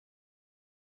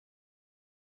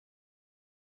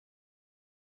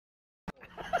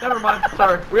Never mind.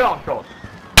 Sorry. We all cold.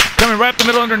 Coming right up the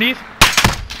middle underneath.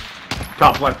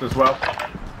 Top left as well.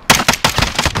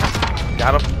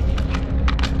 Got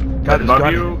him. Got his above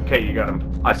gun. you. Okay, you got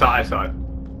him. I saw it.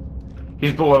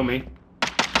 He's below me.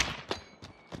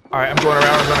 Alright, I'm going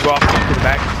around. I'm gonna go off to the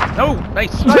back. No!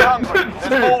 Nice! Stay hungry.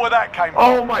 There's more where that came from.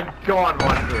 Oh my god,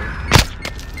 Monster.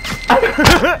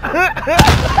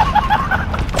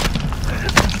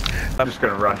 I'm just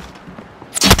gonna run.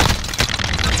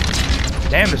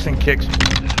 Damn, this thing kicks.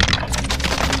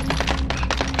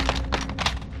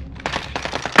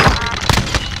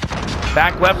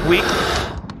 Back left, weak.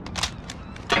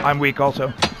 I'm weak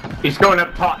also. He's going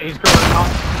up top. He's going up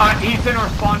top. He's in our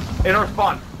spawn. In our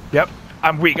spawn. Yep.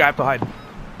 I'm weak. I have to hide.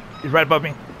 He's right above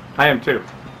me. I am too.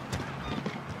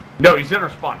 No, he's in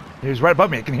our spawn. He's right above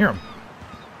me. I can hear him.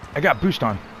 I got boost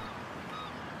on.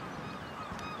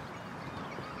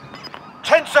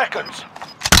 10 seconds.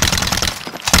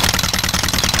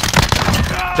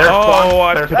 Oh,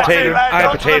 I There's potatoed. spawn. I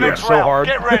potatoed so hard.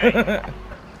 Get ready.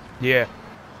 Yeah.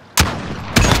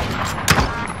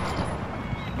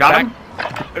 Got him.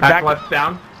 Back Back left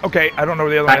down. Okay, I don't know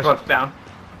where the other Back one is. left down.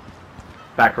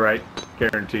 Back right.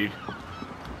 Guaranteed.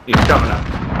 He's coming up.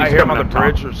 I hear him on the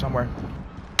bridge or somewhere.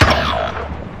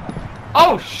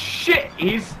 Oh shit!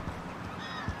 He's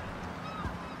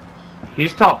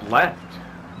top left.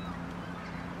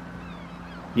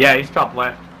 Yeah, he's top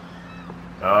left.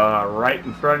 Right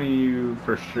in front of you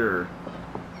for sure.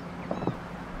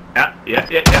 Yeah.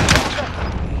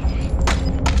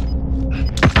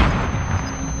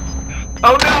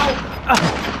 Oh no!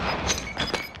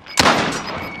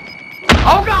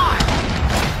 Oh god!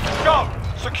 Go.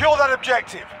 Secure that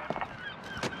objective.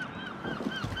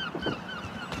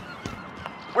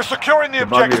 We're securing the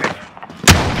objective.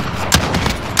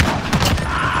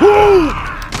 Woo!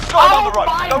 Got him on the road.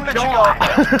 Don't let you go.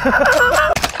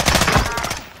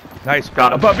 Nice.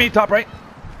 Got him. Above me, top right.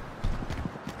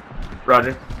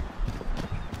 Roger.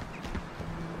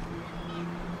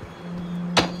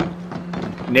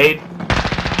 Nade.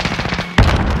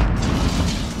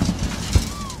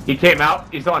 He came out.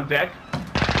 He's on deck.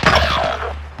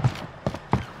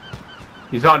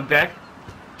 He's on deck.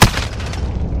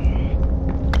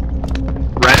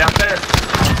 Right out there.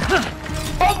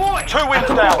 Oh boy! 2 wins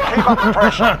down. Keep up the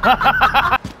pressure.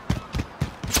 I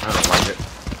don't like it.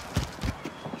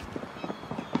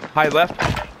 High left.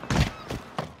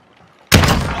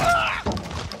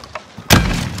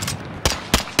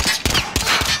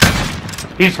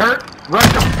 He's hurt.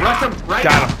 Rush him right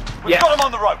Got now. him. We've got him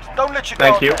on the ropes. Don't let you go.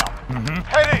 Thank you. Down.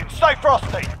 Head in. Stay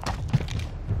frosty. In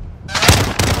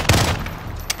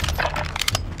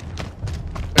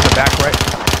the back right.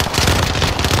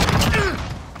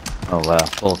 Oh wow,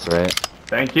 both right.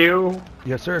 Thank you.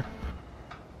 Yes, sir.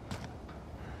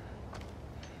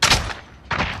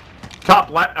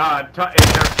 Top left. Top in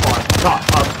their spawn. Top.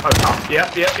 Top.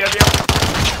 Yep.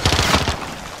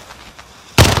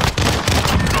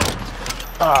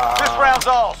 This round's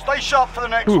ours. Stay sharp for the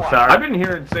next one. Sorry. I've been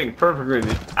hearing things perfectly.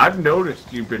 I've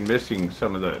noticed you've been missing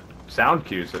some of the sound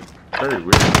cues. It's very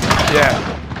weird. Yeah.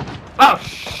 Oh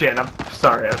shit! I'm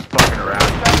sorry. I was fucking around.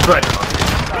 He's right above me.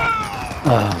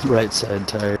 Right side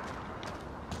tire.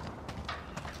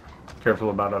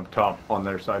 Careful about up top on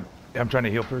their side. I'm trying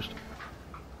to heal first.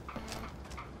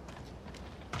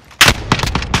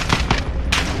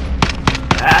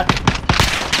 That.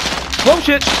 Oh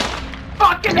shit!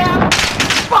 Fucking hell!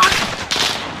 Fuck!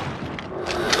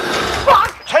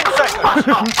 10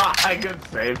 seconds. I good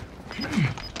save.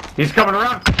 He's coming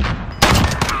around.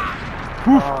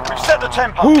 We've set the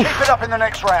tempo. Keep it up in the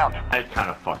next round. I kind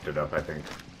of fucked it up, I think.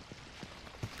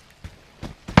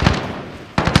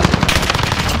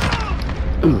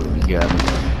 Ooh, you got me.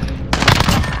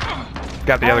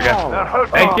 Got the other guy.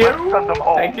 Thank you.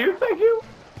 Thank you. Thank you.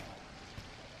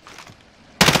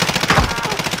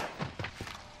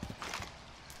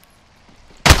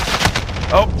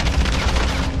 Oh.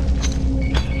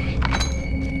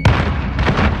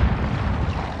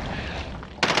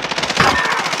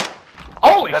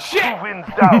 Holy shit!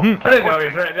 I didn't know he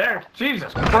was right there.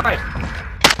 Jesus Christ.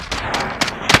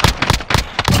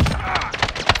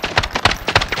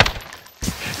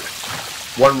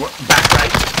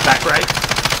 Back right.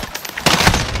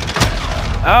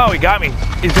 Oh, he got me.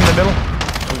 He's in the middle.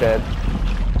 I'm dead.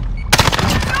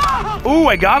 Ooh,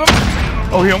 I got him.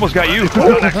 Oh, he almost got you.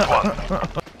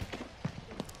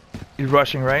 He's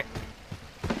rushing, right?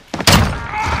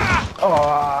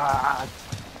 Oh,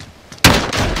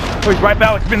 he's right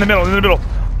back. In the middle.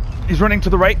 He's running to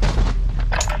the right.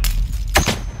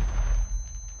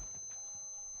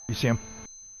 You see him?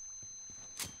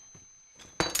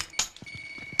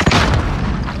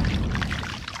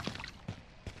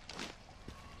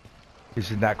 He's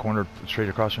in that corner, straight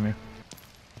across from you.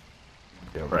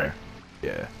 Yeah, over Right.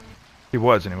 there. Yeah. He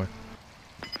was, anyway.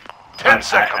 10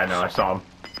 seconds. I know, I saw him.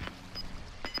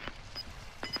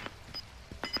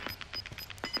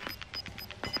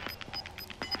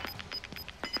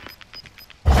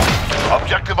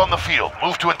 Objective on the field.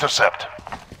 Move to intercept.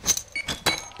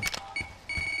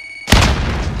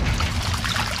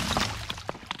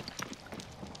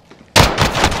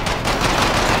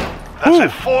 That's a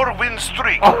 4-win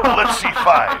streak. Let's see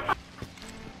 5.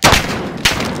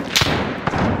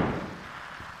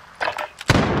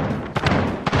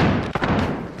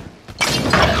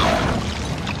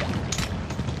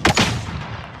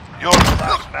 You're the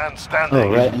last man standing.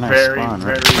 Oh, right in our Very, spawn,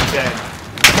 very right? dead.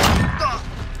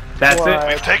 That's it.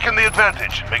 We've taken the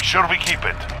advantage. Make sure we keep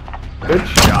it. Good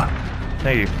shot.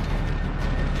 Thank you.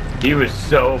 He was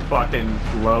so fucking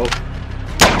low.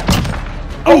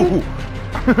 Oh!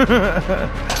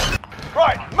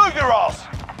 Right, move your ass.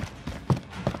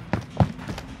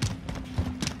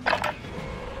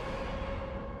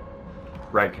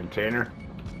 Right container.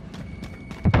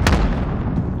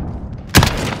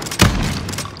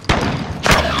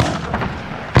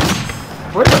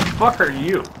 Where the fuck are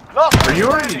you? Last Are you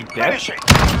man already standing. dead? Finish it.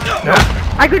 No.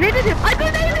 I grenaded him! I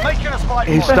grenaded him! Making us fight.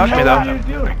 He for it. stuck me What though. are you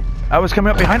doing? I was coming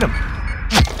up behind him.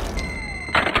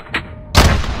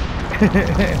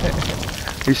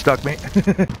 He stuck me.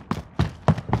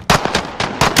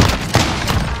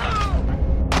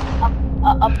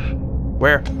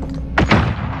 Where?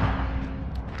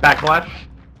 Back left.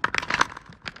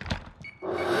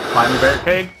 Climb the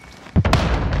barricade.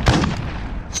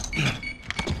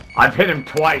 I've hit him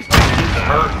twice. He's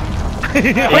hurt.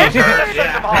 He's hurt,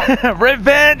 yeah.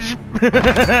 Revenge!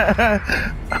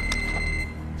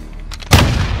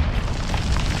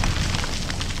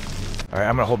 Alright,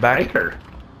 I'm gonna hold back. Striker.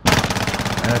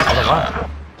 That's what I want.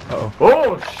 Uh-oh.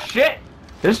 Oh shit!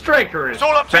 This striker is It's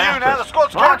all up to you now. The fast as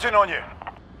squad's fuck. counting on you.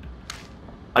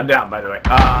 I'm down, by the way.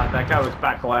 That guy was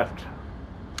back left.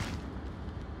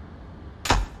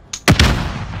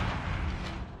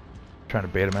 Trying to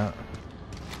bait him out.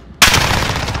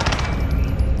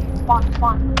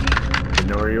 Spawn. You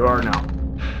know where you are now.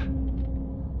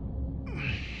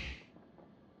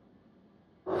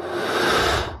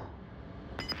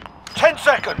 Ten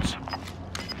seconds.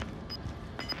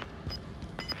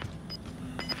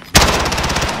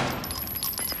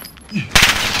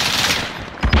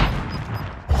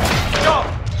 Go.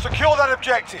 Secure that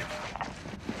objective.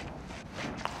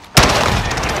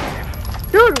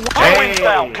 Dude, why? Wins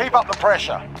down. Keep up the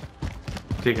pressure.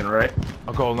 Taking right.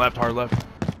 I'll go left, hard left.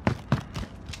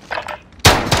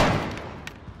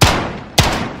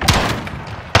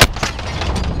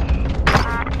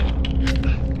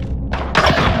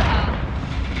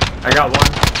 I got one.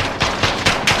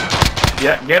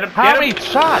 Yeah, get him. How Get many him.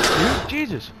 shots, dude?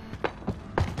 Jesus.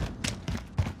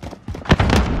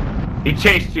 He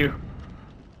chased you.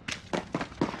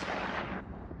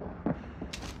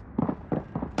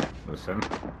 Listen.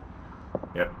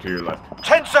 Yep, to your left.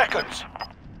 10 seconds.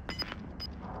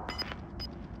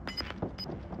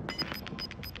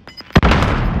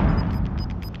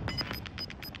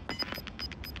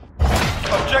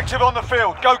 Objective on the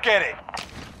field. Go get it.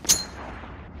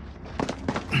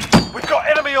 We've got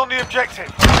enemy on the objective.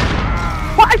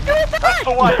 What? I do it That's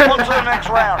the way. On to the next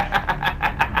round.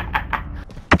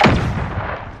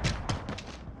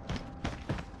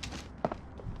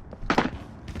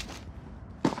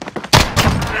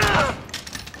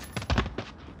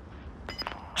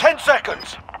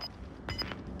 Seconds.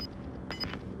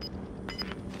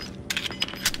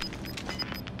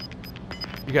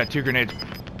 You got 2 grenades.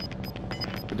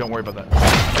 But don't worry about that.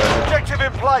 Objective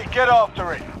in play. Get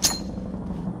after it.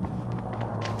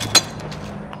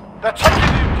 They're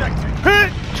taking the objective.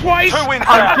 Twice! 2 wins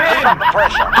down. Keep up the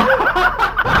pressure.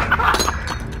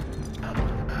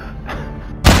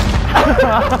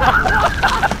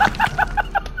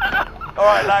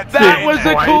 Alright, lads. That was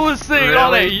the Twice? coolest thing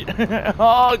all day. Really?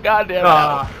 Oh,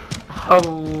 goddamn.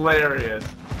 Hilarious.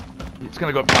 It's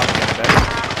gonna go up top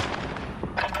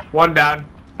again, One down.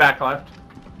 Back left.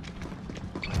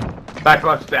 Back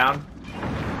left's down.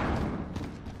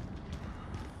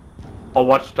 I'll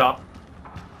watch top.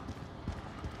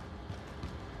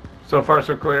 So far,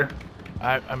 so clear.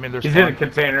 I mean, there's He's in a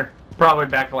container. Probably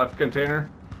back left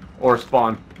container. Or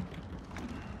spawn.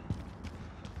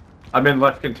 I'm in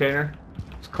left container.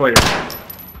 It's clear.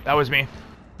 That was me.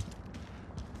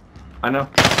 I know.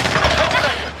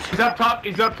 He's up top.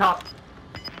 He's up top.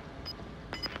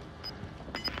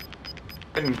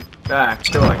 And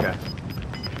kill that guy.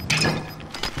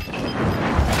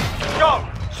 Go.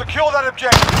 Secure that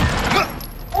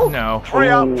objective. No. 3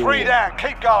 up, 3 down.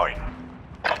 Keep going.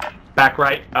 Back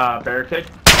right, barricade.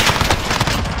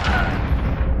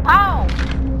 Ow!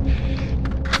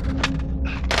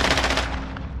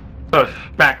 So it's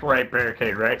back right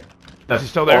barricade, right? That's he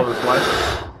still there? all that's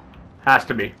left? Has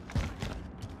to be.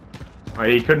 Oh,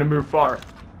 he couldn't have moved far.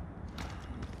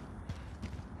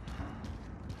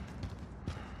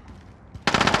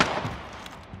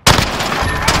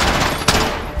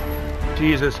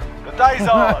 Jesus. The day's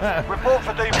ours. Report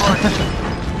for debrief.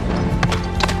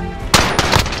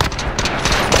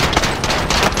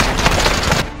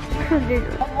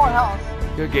 One more health.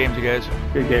 Good games, you guys.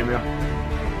 Good game,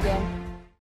 yeah. Game.